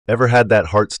Ever had that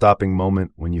heart-stopping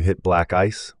moment when you hit black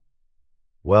ice?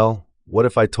 Well, what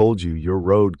if I told you your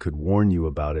road could warn you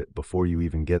about it before you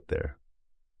even get there?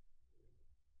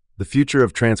 The future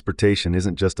of transportation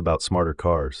isn't just about smarter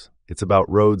cars. It's about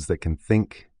roads that can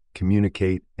think,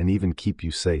 communicate, and even keep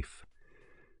you safe.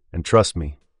 And trust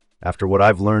me, after what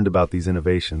I've learned about these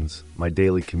innovations, my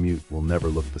daily commute will never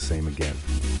look the same again.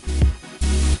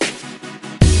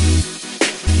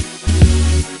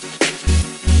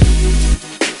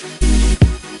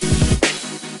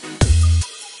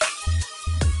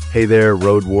 Hey there,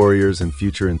 road warriors and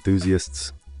future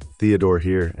enthusiasts. Theodore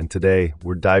here, and today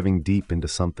we're diving deep into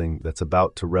something that's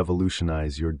about to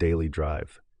revolutionize your daily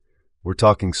drive. We're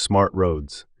talking smart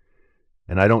roads.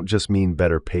 And I don't just mean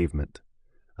better pavement.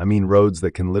 I mean roads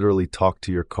that can literally talk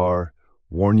to your car,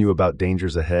 warn you about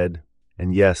dangers ahead,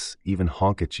 and yes, even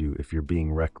honk at you if you're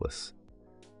being reckless.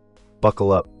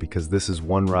 Buckle up, because this is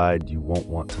one ride you won't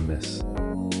want to miss.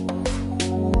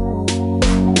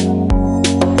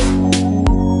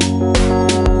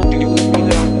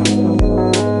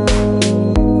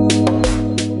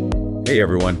 Hey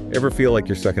everyone, ever feel like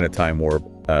you're stuck in a time warp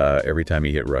every time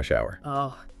you hit rush hour?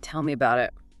 Oh, tell me about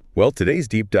it. Well, today's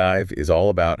deep dive is all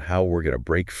about how we're going to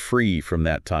break free from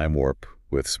that time warp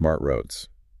with smart roads.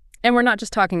 And we're not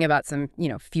just talking about some,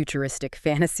 futuristic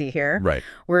fantasy here. Right.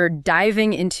 We're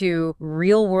diving into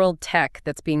real-world tech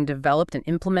that's being developed and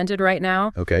implemented right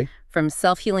now. Okay. From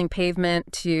self-healing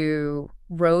pavement to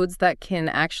roads that can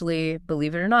actually,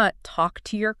 believe it or not, talk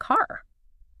to your car.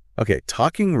 Okay,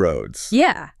 talking roads.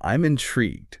 Yeah. I'm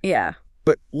intrigued. Yeah.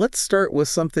 But let's start with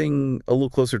something a little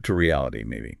closer to reality,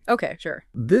 maybe. Okay, sure.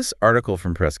 This article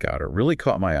from Prescott really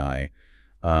caught my eye.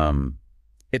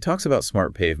 It talks about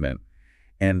smart pavement.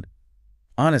 And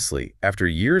honestly, after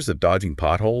years of dodging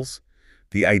potholes,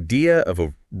 the idea of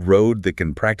a road that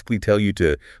can practically tell you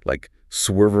to,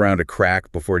 swerve around a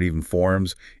crack before it even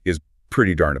forms is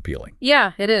pretty darn appealing.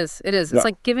 Yeah, it is. It is. Yeah. It's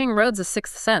like giving roads a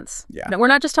sixth sense. Yeah. No, we're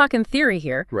not just talking theory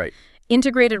here. Right.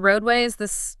 Integrated Roadways,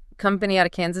 this company out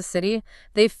of Kansas City,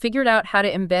 they've figured out how to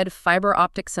embed fiber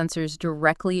optic sensors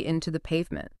directly into the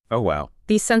pavement. Oh, wow.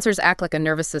 These sensors act like a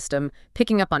nervous system,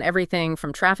 picking up on everything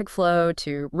from traffic flow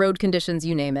to road conditions,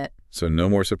 you name it. So no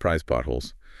more surprise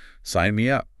potholes. Sign me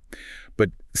up. But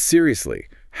seriously,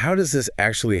 how does this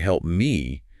actually help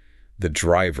me, the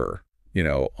driver,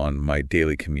 on my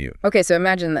daily commute? Okay, so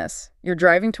imagine this. You're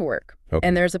driving to work, Okay.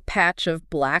 and there's a patch of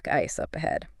black ice up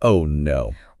ahead. Oh,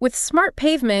 no. With smart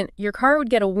pavement, your car would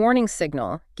get a warning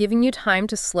signal, giving you time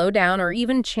to slow down or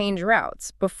even change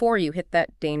routes before you hit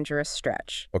that dangerous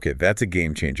stretch. Okay, that's a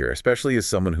game changer, especially as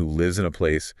someone who lives in a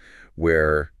place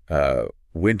where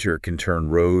winter can turn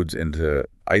roads into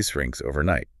ice rinks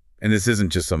overnight. And this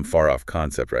isn't just some far-off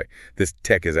concept, right? This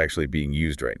tech is actually being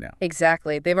used right now.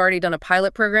 Exactly. They've already done a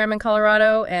pilot program in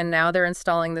Colorado, and now they're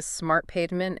installing this smart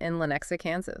pavement in Lenexa,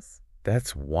 Kansas.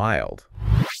 That's wild.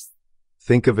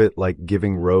 Think of it like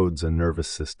giving roads a nervous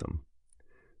system.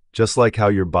 Just like how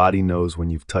your body knows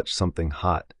when you've touched something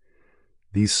hot,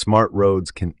 these smart roads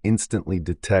can instantly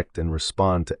detect and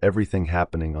respond to everything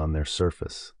happening on their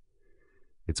surface.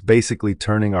 It's basically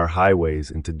turning our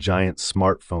highways into giant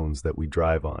smartphones that we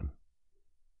drive on.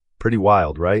 Pretty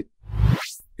wild, right?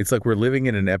 It's like we're living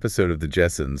in an episode of The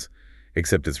Jetsons,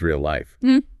 except it's real life.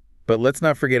 Hmm. But let's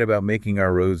not forget about making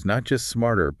our roads not just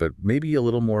smarter, but maybe a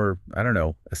little more,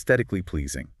 aesthetically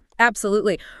pleasing.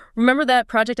 Absolutely. Remember that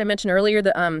project I mentioned earlier,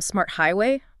 the Smart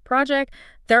Highway project?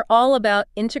 They're all about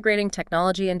integrating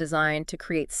technology and design to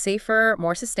create safer,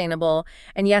 more sustainable,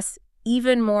 and yes,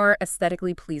 even more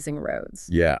aesthetically pleasing roads.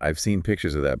 Yeah, I've seen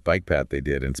pictures of that bike path they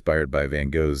did, inspired by Van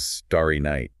Gogh's Starry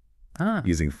Night,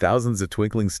 using thousands of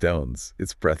twinkling stones.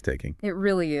 It's breathtaking. It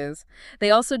really is. They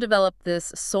also developed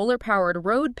this solar-powered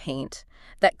road paint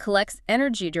that collects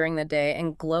energy during the day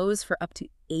and glows for up to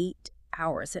 8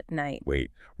 hours at night.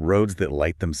 Wait, roads that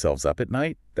light themselves up at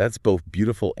night? That's both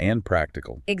beautiful and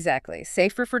practical. Exactly.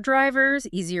 Safer for drivers,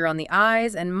 easier on the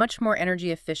eyes, and much more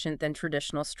energy efficient than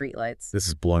traditional streetlights. This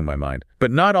is blowing my mind. But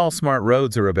not all smart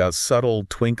roads are about subtle,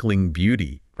 twinkling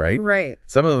beauty, right? Right.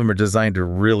 Some of them are designed to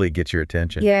really get your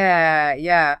attention.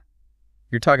 Yeah.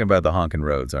 You're talking about the honking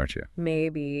roads, aren't you?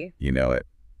 Maybe. You know it.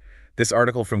 This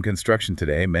article from Construction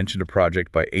Today mentioned a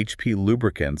project by HP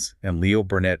Lubricants and Leo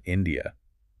Burnett, India.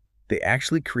 They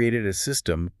actually created a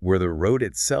system where the road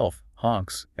itself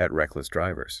honks at reckless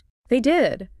drivers. They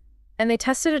did. And they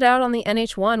tested it out on the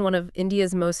NH1, one of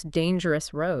India's most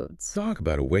dangerous roads. Talk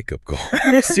about a wake-up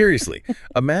call. Seriously,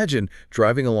 imagine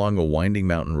driving along a winding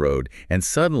mountain road and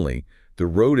suddenly the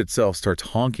road itself starts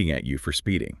honking at you for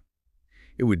speeding.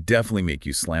 It would definitely make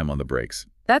you slam on the brakes.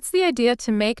 That's the idea,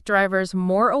 to make drivers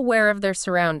more aware of their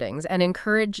surroundings and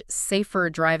encourage safer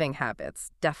driving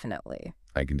habits, definitely.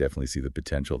 I can definitely see the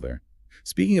potential there.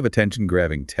 Speaking of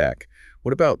attention-grabbing tech,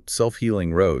 what about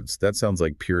self-healing roads? That sounds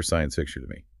like pure science fiction to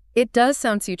me. It does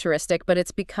sound futuristic, but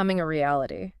it's becoming a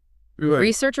reality. Right.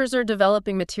 Researchers are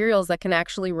developing materials that can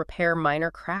actually repair minor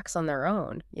cracks on their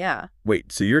own. Yeah.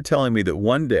 Wait, so you're telling me that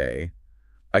one day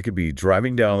I could be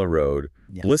driving down the road,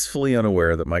 blissfully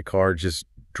unaware that my car just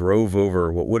drove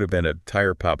over what would have been a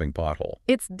tire-popping pothole?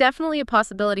 It's definitely a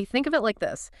possibility. Think of it like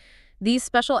this. These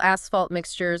special asphalt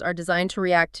mixtures are designed to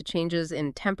react to changes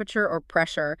in temperature or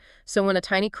pressure, so when a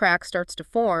tiny crack starts to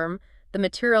form, the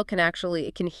material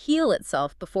it can heal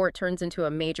itself before it turns into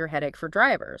a major headache for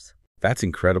drivers. That's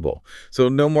incredible. So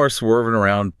no more swerving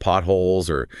around potholes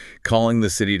or calling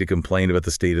the city to complain about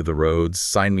the state of the roads.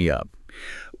 Sign me up.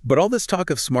 But all this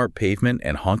talk of smart pavement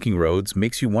and honking roads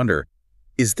makes you wonder,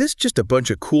 is this just a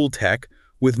bunch of cool tech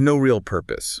with no real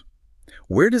purpose?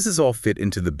 Where does this all fit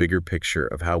into the bigger picture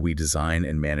of how we design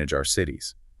and manage our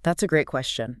cities? That's a great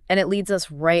question. And it leads us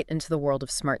right into the world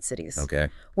of smart cities, Okay.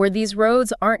 where these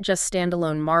roads aren't just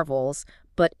standalone marvels,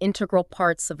 but integral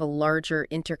parts of a larger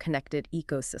interconnected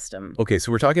ecosystem. Okay,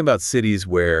 so we're talking about cities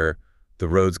where the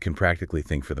roads can practically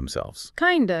think for themselves.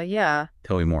 Kinda, yeah.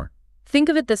 Tell me more. Think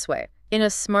of it this way. In a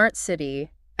smart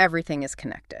city, everything is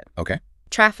connected. Okay.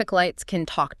 Traffic lights can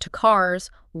talk to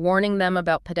cars, warning them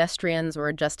about pedestrians or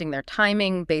adjusting their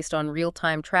timing based on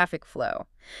real-time traffic flow.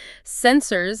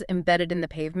 Sensors embedded in the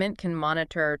pavement can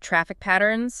monitor traffic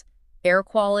patterns, air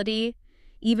quality,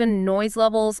 even noise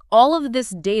levels, all of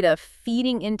this data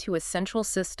feeding into a central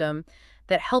system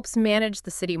that helps manage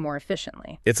the city more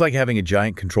efficiently. It's like having a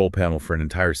giant control panel for an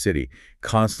entire city,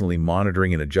 constantly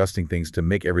monitoring and adjusting things to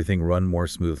make everything run more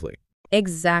smoothly.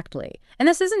 Exactly. And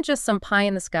this isn't just some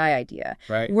pie-in-the-sky idea.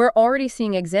 Right. We're already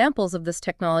seeing examples of this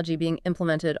technology being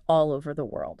implemented all over the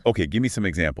world. Okay, give me some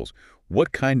examples.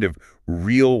 What kind of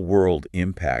real-world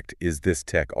impact is this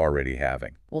tech already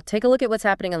having? Well, take a look at what's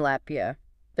happening in Latvia.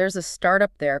 There's a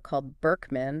startup there called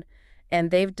Berkman,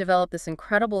 and they've developed this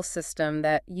incredible system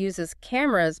that uses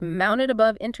cameras mounted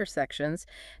above intersections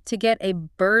to get a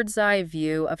bird's eye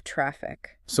view of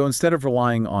traffic. So instead of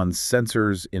relying on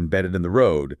sensors embedded in the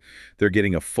road, they're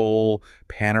getting a full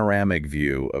panoramic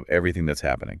view of everything that's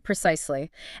happening. Precisely.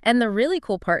 And the really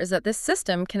cool part is that this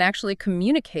system can actually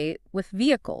communicate with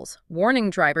vehicles, warning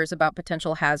drivers about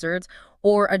potential hazards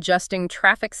or adjusting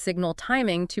traffic signal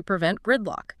timing to prevent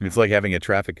gridlock. It's like having a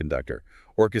traffic conductor,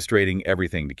 orchestrating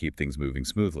everything to keep things moving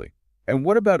smoothly. And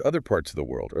what about other parts of the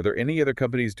world? Are there any other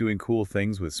companies doing cool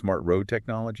things with smart road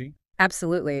technology?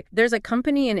 Absolutely. There's a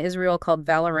company in Israel called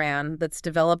Valoran that's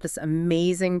developed this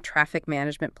amazing traffic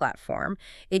management platform.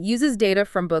 It uses data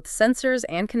from both sensors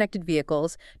and connected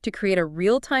vehicles to create a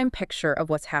real-time picture of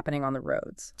what's happening on the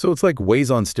roads. So it's like Waze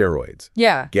on steroids,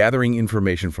 Yeah, gathering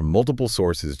information from multiple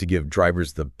sources to give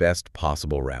drivers the best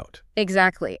possible route.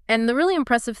 exactly. And the really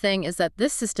impressive thing is that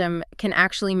this system can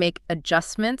actually make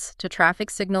adjustments to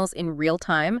traffic signals in real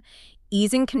time,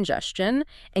 easing congestion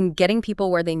and getting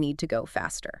people where they need to go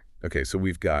faster. Okay, so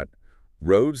we've got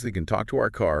roads that can talk to our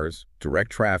cars,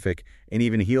 direct traffic, and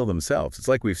even heal themselves. It's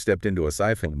like we've stepped into a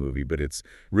sci-fi movie, but it's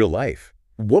real life.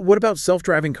 What about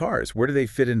self-driving cars? Where do they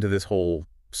fit into this whole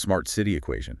smart city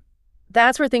equation?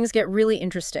 That's where things get really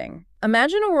interesting.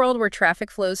 Imagine a world where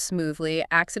traffic flows smoothly,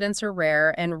 accidents are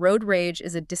rare, and road rage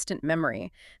is a distant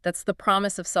memory. That's the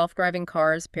promise of self-driving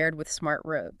cars paired with smart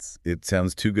roads. It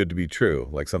sounds too good to be true,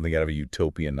 like something out of a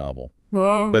utopian novel.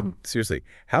 Well, But seriously,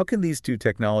 how can these two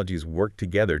technologies work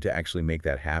together to actually make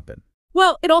that happen?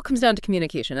 it all comes down to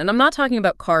communication, and I'm not talking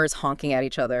about cars honking at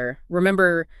each other.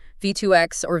 Remember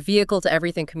V2X, or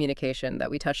vehicle-to-everything communication that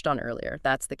we touched on earlier.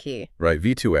 That's the key. Right,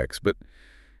 V2X, but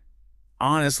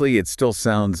honestly, it still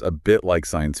sounds a bit like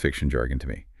science fiction jargon to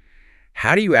me.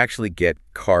 How do you actually get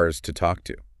cars to talk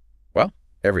to? Well,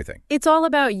 everything. It's all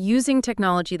about using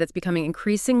technology that's becoming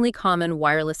increasingly common,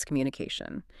 wireless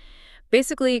communication.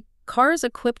 Basically, cars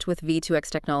equipped with V2X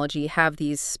technology have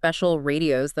these special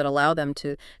radios that allow them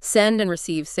to send and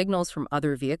receive signals from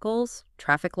other vehicles,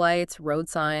 traffic lights, road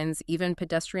signs, even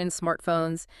pedestrian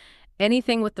smartphones,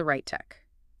 anything with the right tech.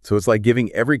 So it's like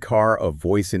giving every car a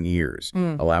voice and ears,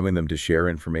 Mm. allowing them to share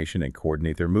information and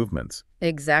coordinate their movements.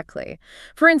 Exactly.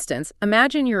 For instance,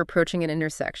 imagine you're approaching an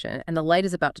intersection and the light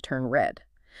is about to turn red.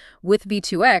 With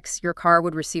V2X, your car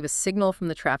would receive a signal from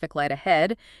the traffic light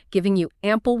ahead, giving you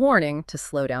ample warning to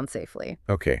slow down safely.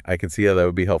 Okay, I can see how that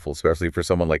would be helpful, especially for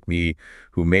someone like me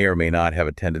who may or may not have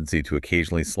a tendency to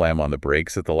occasionally slam on the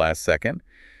brakes at the last second.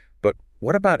 But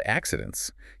what about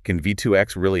accidents? Can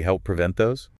V2X really help prevent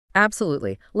those?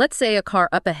 Absolutely. Let's say a car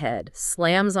up ahead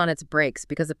slams on its brakes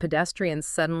because a pedestrian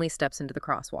suddenly steps into the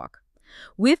crosswalk.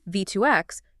 With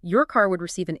V2X, your car would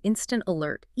receive an instant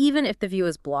alert, even if the view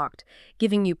is blocked,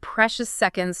 giving you precious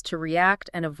seconds to react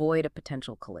and avoid a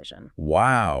potential collision.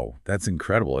 Wow, that's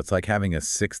incredible. It's like having a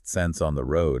sixth sense on the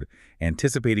road,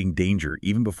 anticipating danger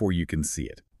even before you can see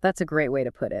it. That's a great way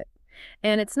to put it.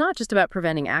 And it's not just about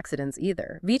preventing accidents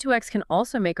either. V2X can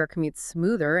also make our commutes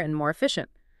smoother and more efficient.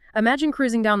 Imagine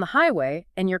cruising down the highway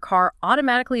and your car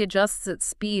automatically adjusts its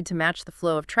speed to match the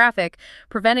flow of traffic,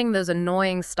 preventing those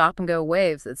annoying stop-and-go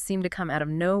waves that seem to come out of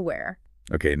nowhere.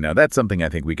 Okay, now that's something I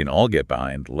think we can all get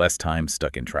behind, less time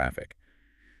stuck in traffic.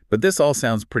 But this all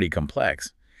sounds pretty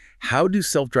complex. How do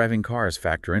self-driving cars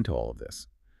factor into all of this?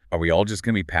 Are we all just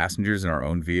going to be passengers in our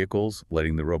own vehicles,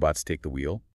 letting the robots take the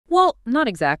wheel? Well, not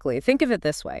exactly. Think of it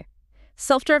this way.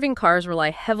 Self-driving cars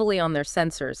rely heavily on their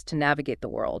sensors to navigate the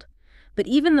world. But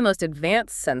even the most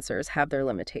advanced sensors have their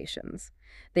limitations.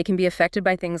 They can be affected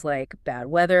by things like bad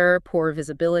weather, poor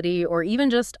visibility, or even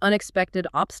just unexpected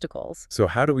obstacles. So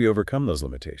how do we overcome those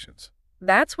limitations?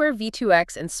 That's where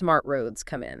V2X and smart roads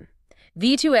come in.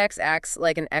 V2X acts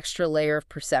like an extra layer of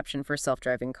perception for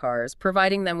self-driving cars,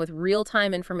 providing them with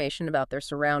real-time information about their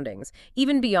surroundings,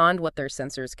 even beyond what their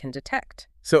sensors can detect.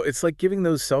 So it's like giving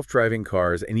those self-driving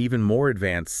cars an even more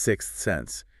advanced sixth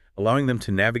sense, allowing them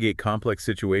to navigate complex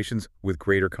situations with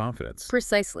greater confidence.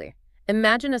 Precisely.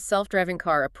 Imagine a self-driving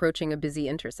car approaching a busy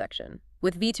intersection.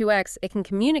 With V2X, it can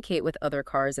communicate with other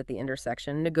cars at the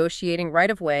intersection, negotiating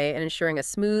right-of-way and ensuring a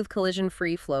smooth,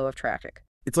 collision-free flow of traffic.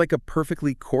 It's like a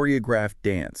perfectly choreographed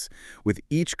dance, with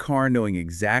each car knowing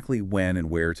exactly when and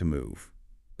where to move.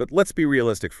 But let's be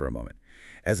realistic for a moment.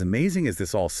 As amazing as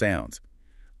this all sounds,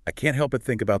 I can't help but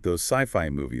think about those sci-fi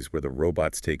movies where the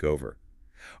robots take over.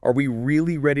 Are we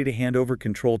really ready to hand over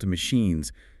control to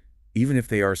machines, even if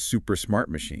they are super smart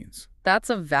machines?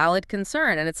 That's a valid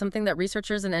concern, and it's something that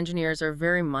researchers and engineers are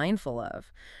very mindful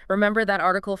of. Remember that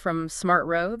article from Smart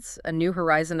Roads, A New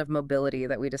Horizon of Mobility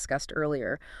that we discussed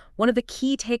earlier? One of the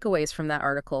key takeaways from that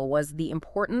article was the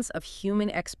importance of human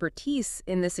expertise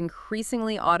in this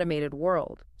increasingly automated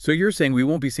world. So you're saying we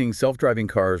won't be seeing self-driving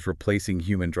cars replacing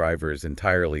human drivers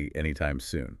entirely anytime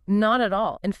soon? Not at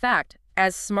all. In fact,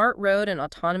 as smart road and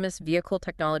autonomous vehicle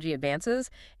technology advances,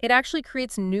 it actually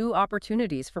creates new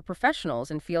opportunities for professionals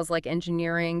in fields like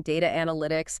engineering, data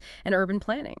analytics, and urban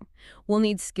planning. We'll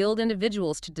need skilled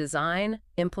individuals to design,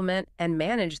 implement, and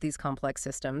manage these complex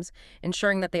systems,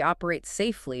 ensuring that they operate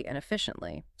safely and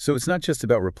efficiently. So it's not just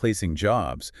about replacing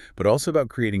jobs, but also about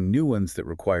creating new ones that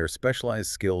require specialized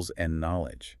skills and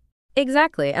knowledge.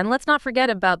 Exactly, and let's not forget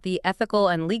about the ethical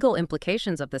and legal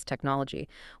implications of this technology.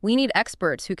 We need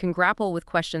experts who can grapple with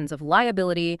questions of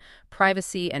liability,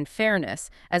 privacy, and fairness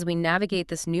as we navigate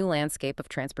this new landscape of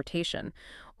transportation.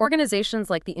 Organizations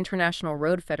like the International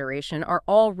Road Federation are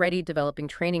already developing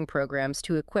training programs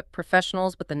to equip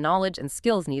professionals with the knowledge and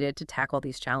skills needed to tackle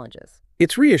these challenges.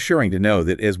 It's reassuring to know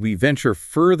that as we venture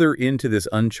further into this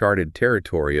uncharted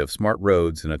territory of smart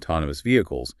roads and autonomous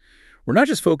vehicles, we're not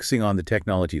just focusing on the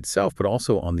technology itself, but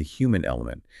also on the human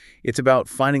element. It's about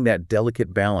finding that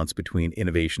delicate balance between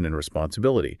innovation and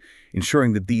responsibility,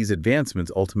 ensuring that these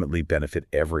advancements ultimately benefit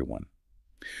everyone.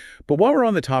 But while we're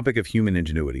on the topic of human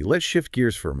ingenuity, let's shift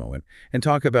gears for a moment and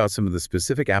talk about some of the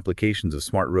specific applications of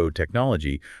smart road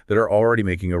technology that are already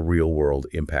making a real-world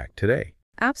impact today.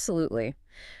 Absolutely.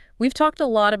 We've talked a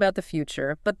lot about the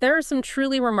future, but there are some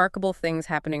truly remarkable things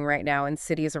happening right now in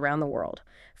cities around the world.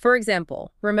 For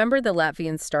example, remember the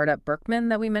Latvian startup Berkman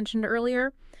that we mentioned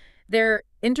earlier? Their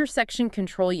intersection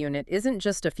control unit isn't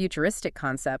just a futuristic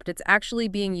concept, it's actually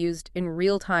being used in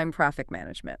real-time traffic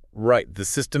management. Right, the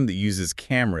system that uses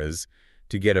cameras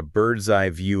to get a bird's-eye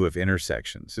view of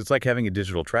intersections. It's like having a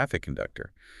digital traffic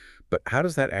conductor. But how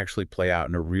does that actually play out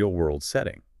in a real-world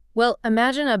setting? Well,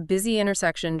 imagine a busy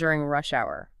intersection during rush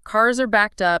hour. Cars are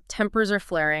backed up, tempers are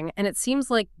flaring, and it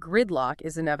seems like gridlock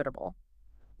is inevitable.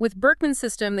 With Berkman's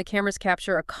system, the cameras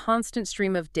capture a constant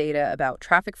stream of data about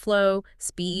traffic flow,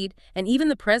 speed, and even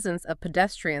the presence of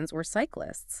pedestrians or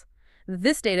cyclists.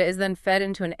 This data is then fed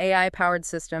into an AI-powered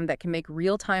system that can make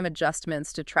real-time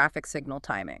adjustments to traffic signal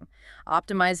timing,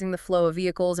 optimizing the flow of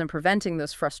vehicles and preventing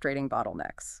those frustrating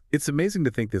bottlenecks. It's amazing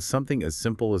to think that something as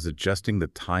simple as adjusting the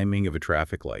timing of a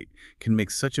traffic light can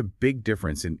make such a big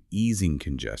difference in easing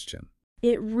congestion.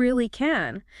 It really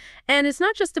can. And it's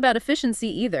not just about efficiency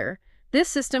either. This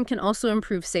system can also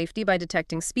improve safety by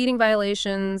detecting speeding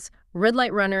violations, red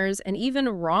light runners, and even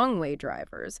wrong-way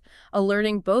drivers,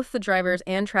 alerting both the drivers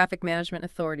and traffic management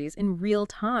authorities in real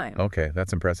time. Okay,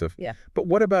 that's impressive. Yeah. But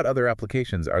what about other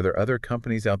applications? Are there other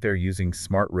companies out there using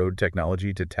smart road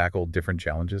technology to tackle different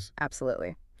challenges?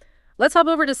 Absolutely. Let's hop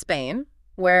over to Spain,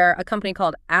 where a company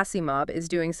called Asimov is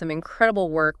doing some incredible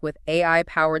work with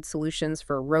AI-powered solutions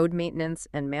for road maintenance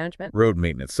and management. Road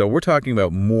maintenance. So we're talking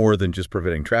about more than just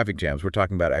preventing traffic jams. We're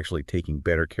talking about actually taking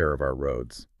better care of our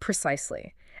roads.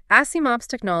 Precisely. Asimov's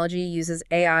technology uses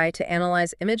AI to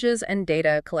analyze images and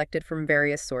data collected from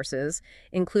various sources,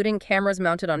 including cameras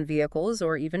mounted on vehicles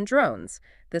or even drones.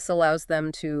 This allows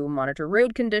them to monitor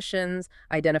road conditions,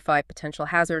 identify potential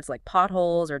hazards like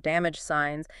potholes or damage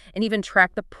signs, and even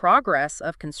track the progress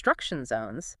of construction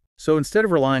zones. So instead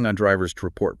of relying on drivers to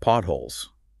report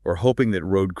potholes or hoping that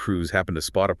road crews happen to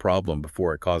spot a problem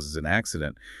before it causes an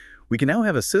accident, we can now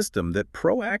have a system that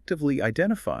proactively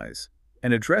identifies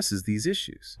and addresses these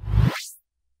issues.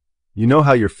 You know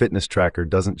how your fitness tracker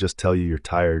doesn't just tell you you're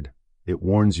tired, it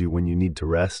warns you when you need to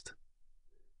rest?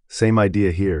 Same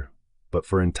idea here, but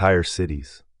for entire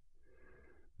cities.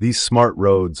 These smart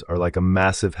roads are like a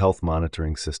massive health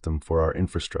monitoring system for our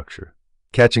infrastructure,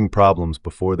 catching problems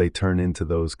before they turn into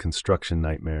those construction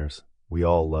nightmares we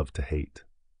all love to hate.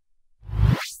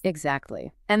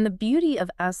 Exactly. And the beauty of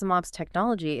Asimov's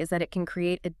technology is that it can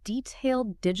create a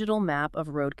detailed digital map of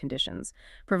road conditions,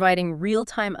 providing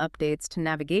real-time updates to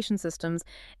navigation systems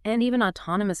and even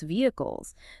autonomous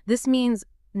vehicles. This means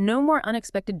no more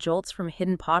unexpected jolts from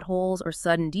hidden potholes or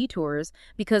sudden detours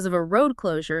because of a road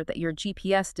closure that your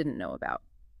GPS didn't know about.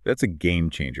 That's a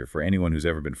game changer for anyone who's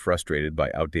ever been frustrated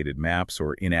by outdated maps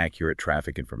or inaccurate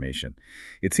traffic information.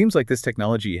 It seems like this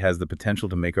technology has the potential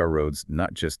to make our roads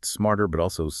not just smarter, but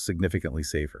also significantly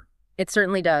safer. It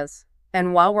certainly does.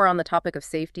 And while we're on the topic of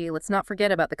safety, let's not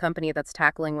forget about the company that's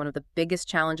tackling one of the biggest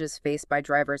challenges faced by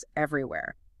drivers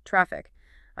everywhere: traffic.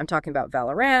 I'm talking about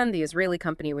Valoran, the Israeli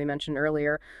company we mentioned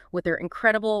earlier, with their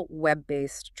incredible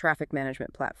web-based traffic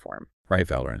management platform. Right,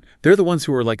 Valorant. They're the ones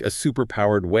who are like a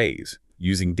super-powered Waze,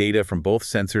 using data from both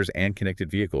sensors and connected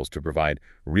vehicles to provide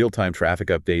real-time traffic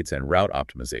updates and route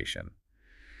optimization.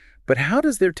 But how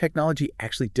does their technology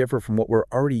actually differ from what we're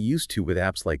already used to with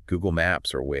apps like Google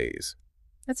Maps or Waze?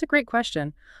 That's a great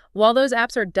question. While those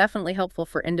apps are definitely helpful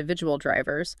for individual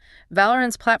drivers,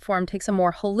 Valorant's platform takes a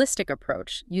more holistic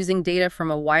approach, using data from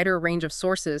a wider range of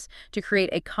sources to create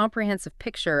a comprehensive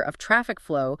picture of traffic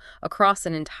flow across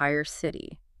an entire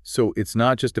city. So it's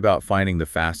not just about finding the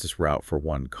fastest route for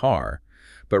one car,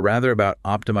 but rather about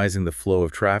optimizing the flow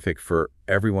of traffic for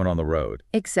everyone on the road.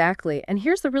 Exactly. And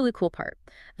here's the really cool part.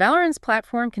 Valorant's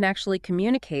platform can actually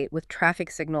communicate with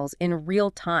traffic signals in real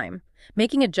time,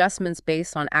 making adjustments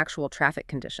based on actual traffic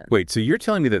conditions. Wait, so you're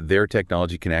telling me that their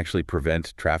technology can actually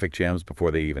prevent traffic jams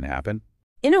before they even happen?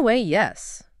 In a way,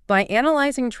 yes. By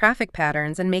analyzing traffic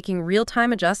patterns and making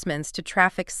real-time adjustments to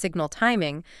traffic signal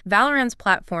timing, Valorant's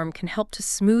platform can help to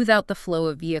smooth out the flow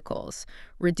of vehicles,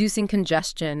 reducing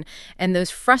congestion and those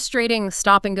frustrating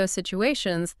stop-and-go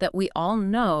situations that we all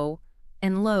know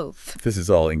and loathe. This is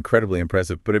all incredibly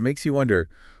impressive, but it makes you wonder,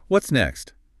 what's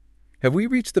next? Have we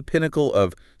reached the pinnacle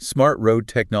of smart road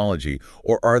technology,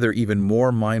 or are there even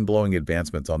more mind-blowing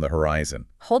advancements on the horizon?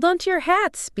 Hold on to your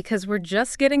hats, because we're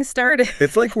just getting started.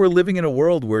 It's like we're living in a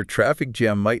world where traffic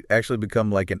jam might actually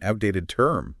become like an outdated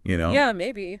term, you know? Yeah,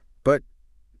 maybe. But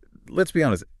let's be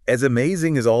honest, as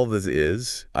amazing as all this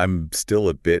is, I'm still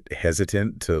a bit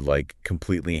hesitant to like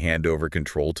completely hand over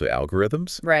control to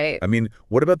algorithms. Right. I mean,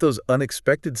 what about those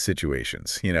unexpected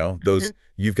situations, you know, those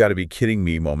you've got to be kidding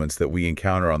me moments that we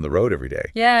encounter on the road every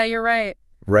day? Yeah, you're right.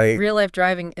 Right? Real-life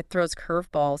driving, it throws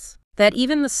curveballs that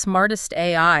even the smartest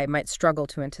AI might struggle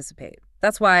to anticipate.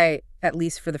 That's why, at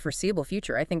least for the foreseeable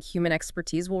future, I think human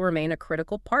expertise will remain a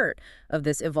critical part of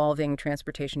this evolving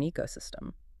transportation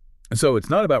ecosystem. So it's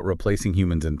not about replacing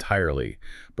humans entirely,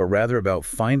 but rather about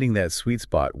finding that sweet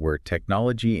spot where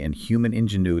technology and human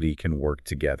ingenuity can work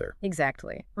together.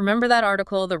 Exactly. Remember that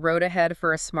article, The Road Ahead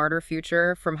for a Smarter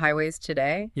Future from Highways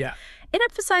Today? Yeah. It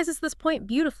emphasizes this point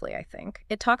beautifully, I think.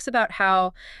 It talks about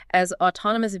how, as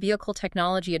autonomous vehicle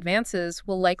technology advances,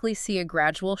 we'll likely see a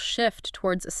gradual shift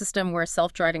towards a system where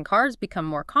self-driving cars become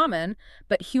more common,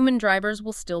 but human drivers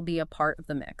will still be a part of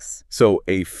the mix. So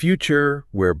a future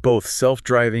where both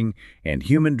self-driving and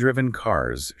human-driven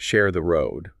cars share the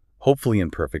road, hopefully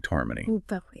in perfect harmony.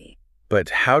 But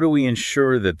how do we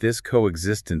ensure that this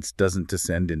coexistence doesn't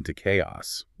descend into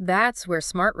chaos? That's where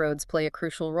smart roads play a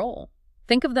crucial role.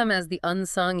 Think of them as the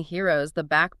unsung heroes, the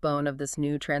backbone of this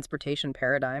new transportation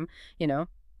paradigm.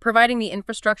 providing the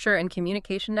infrastructure and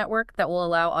communication network that will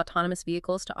allow autonomous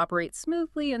vehicles to operate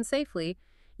smoothly and safely,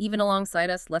 even alongside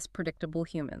us less predictable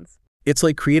humans. It's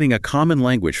like creating a common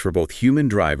language for both human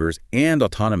drivers and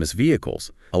autonomous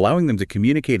vehicles, allowing them to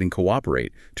communicate and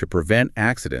cooperate to prevent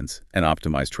accidents and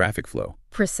optimize traffic flow.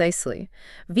 Precisely.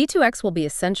 V2X will be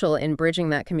essential in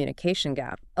bridging that communication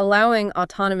gap, allowing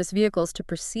autonomous vehicles to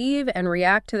perceive and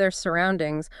react to their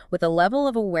surroundings with a level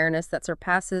of awareness that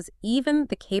surpasses even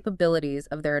the capabilities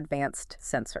of their advanced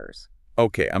sensors.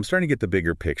 Okay, I'm starting to get the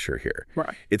bigger picture here.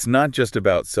 Right. It's not just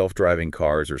about self-driving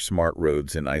cars or smart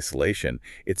roads in isolation.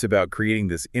 It's about creating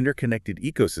this interconnected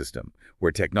ecosystem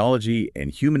where technology and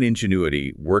human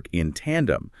ingenuity work in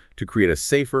tandem to create a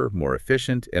safer, more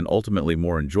efficient, and ultimately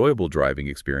more enjoyable driving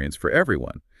experience for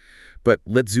everyone. But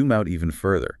let's zoom out even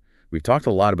further. We've talked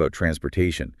a lot about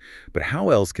transportation, but how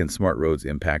else can smart roads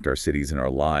impact our cities and our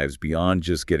lives beyond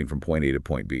just getting from point A to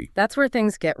point B? That's where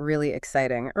things get really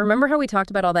exciting. Remember how we talked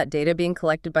about all that data being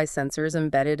collected by sensors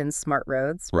embedded in smart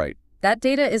roads? Right. That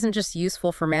data isn't just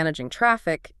useful for managing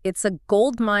traffic, it's a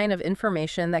gold mine of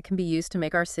information that can be used to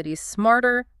make our cities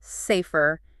smarter,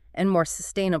 safer, and more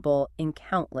sustainable in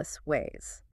countless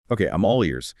ways. Okay, I'm all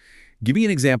ears. Give me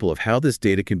an example of how this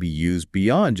data can be used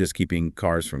beyond just keeping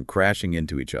cars from crashing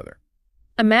into each other.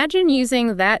 Imagine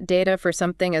using that data for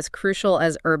something as crucial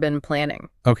as urban planning.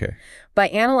 Okay. By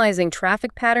analyzing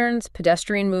traffic patterns,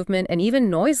 pedestrian movement, and even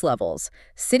noise levels,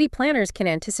 city planners can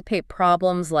anticipate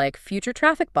problems like future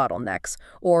traffic bottlenecks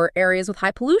or areas with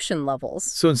high pollution levels.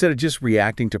 So instead of just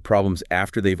reacting to problems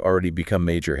after they've already become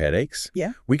major headaches,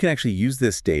 we can actually use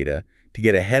this data to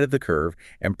get ahead of the curve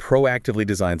and proactively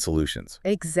design solutions.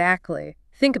 Exactly.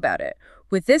 Think about it.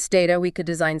 With this data, we could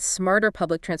design smarter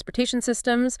public transportation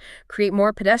systems, create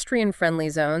more pedestrian-friendly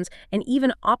zones, and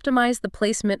even optimize the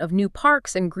placement of new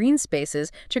parks and green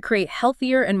spaces to create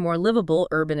healthier and more livable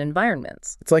urban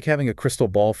environments. It's like having a crystal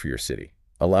ball for your city,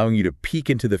 allowing you to peek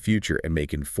into the future and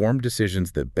make informed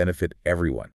decisions that benefit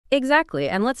everyone. Exactly,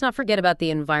 and let's not forget about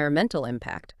the environmental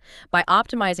impact. By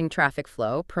optimizing traffic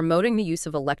flow, promoting the use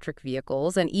of electric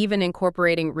vehicles, and even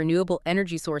incorporating renewable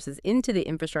energy sources into the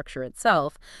infrastructure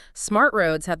itself, smart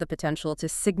roads have the potential to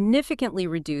significantly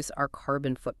reduce our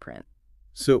carbon footprint.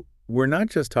 So we're not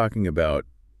just talking about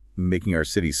making our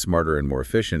cities smarter and more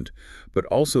efficient, but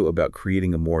also about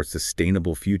creating a more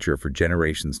sustainable future for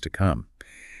generations to come.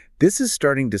 This is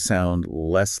starting to sound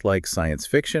less like science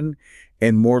fiction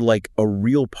and more like a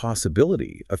real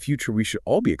possibility, a future we should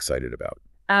all be excited about.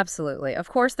 Absolutely. Of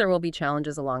course, there will be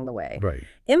challenges along the way. Right.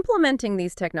 Implementing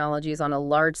these technologies on a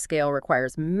large scale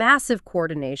requires massive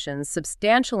coordination,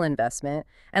 substantial investment,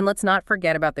 and let's not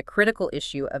forget about the critical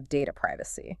issue of data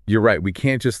privacy. You're right. We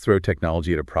can't just throw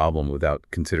technology at a problem without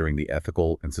considering the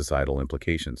ethical and societal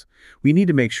implications. We need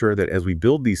to make sure that as we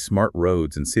build these smart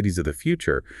roads and cities of the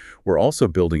future, we're also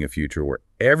building a future where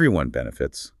everyone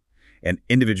benefits and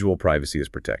individual privacy is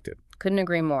protected. Couldn't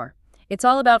agree more. It's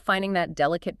all about finding that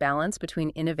delicate balance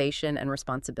between innovation and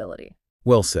responsibility.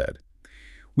 Well said.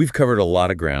 We've covered a lot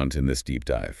of ground in this deep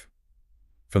dive.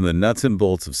 From the nuts and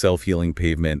bolts of self-healing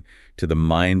pavement to the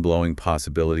mind-blowing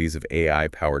possibilities of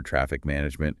AI-powered traffic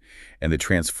management and the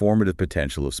transformative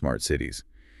potential of smart cities.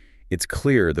 It's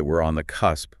clear that we're on the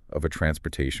cusp of a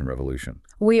transportation revolution.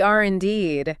 We are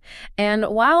indeed. And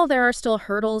while there are still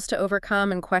hurdles to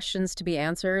overcome and questions to be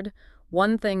answered,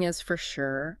 one thing is for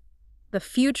sure. The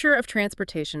future of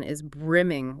transportation is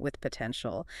brimming with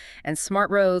potential, and smart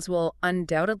roads will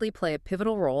undoubtedly play a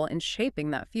pivotal role in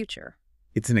shaping that future.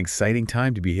 It's an exciting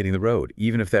time to be hitting the road,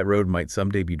 even if that road might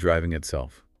someday be driving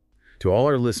itself. To all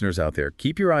our listeners out there,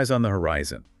 keep your eyes on the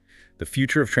horizon. The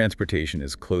future of transportation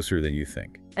is closer than you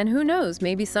think. And who knows,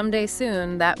 maybe someday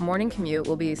soon, that morning commute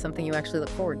will be something you actually look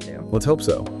forward to. Let's hope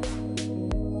so.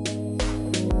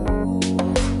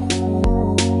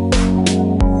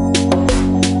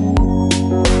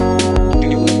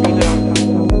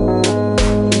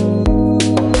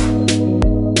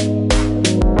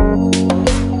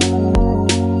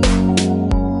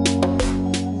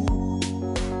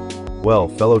 Well,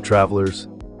 fellow travelers,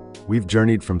 we've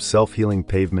journeyed from self-healing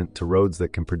pavement to roads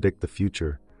that can predict the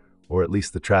future, or at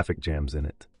least the traffic jams in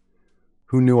it.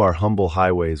 Who knew our humble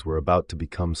highways were about to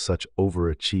become such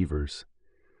overachievers?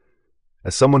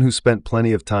 As someone who spent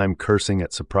plenty of time cursing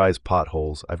at surprise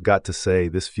potholes, I've got to say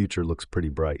this future looks pretty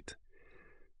bright.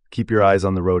 Keep your eyes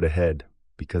on the road ahead,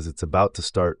 because it's about to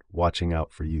start watching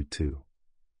out for you too.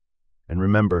 And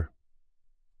remember,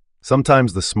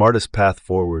 sometimes the smartest path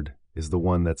forward is the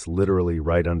one that's literally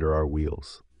right under our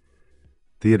wheels.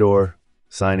 Theodore,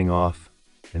 signing off,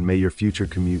 and may your future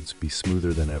commutes be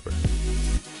smoother than ever.